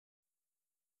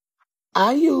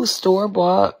I use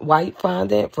store-bought white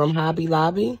fondant from Hobby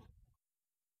Lobby.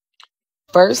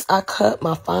 First, I cut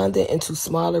my fondant into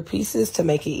smaller pieces to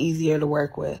make it easier to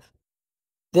work with.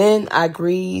 Then I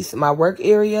grease my work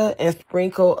area and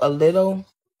sprinkle a little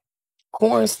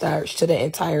cornstarch to the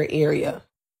entire area.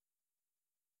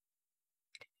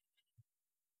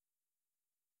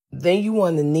 Then you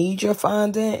want to knead your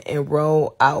fondant and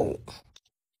roll out,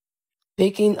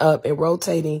 picking up and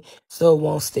rotating so it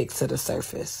won't stick to the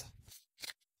surface.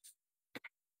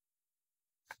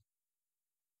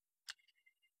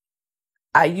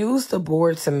 I use the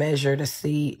board to measure to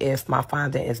see if my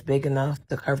fondant is big enough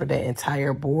to cover the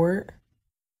entire board.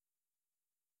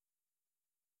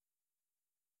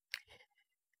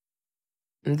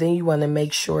 And then you want to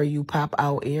make sure you pop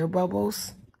out air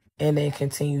bubbles and then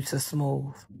continue to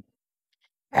smooth.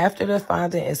 After the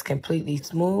fondant is completely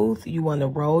smooth, you want to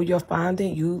roll your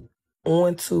fondant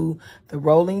onto the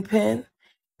rolling pin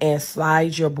and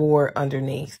slide your board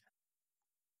underneath.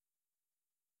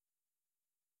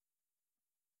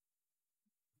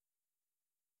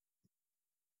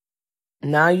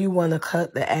 Now you want to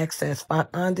cut the excess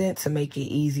fondant to make it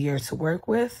easier to work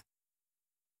with.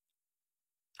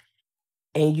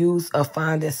 And use a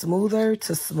fondant smoother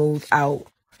to smooth out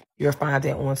your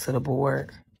fondant onto the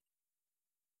board.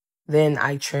 Then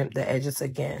I trim the edges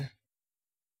again.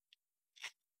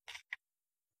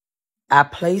 I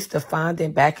place the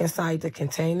fondant back inside the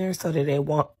container so that it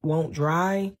won't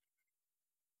dry.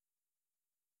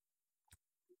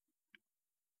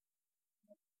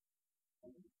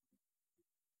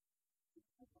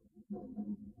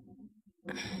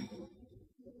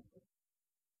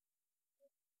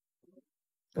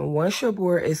 And once your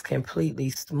board is completely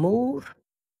smooth,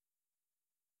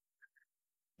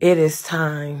 it is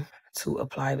time to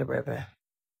apply the ribbon.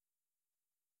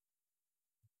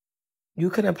 You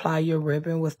can apply your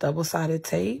ribbon with double-sided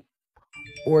tape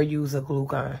or use a glue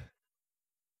gun.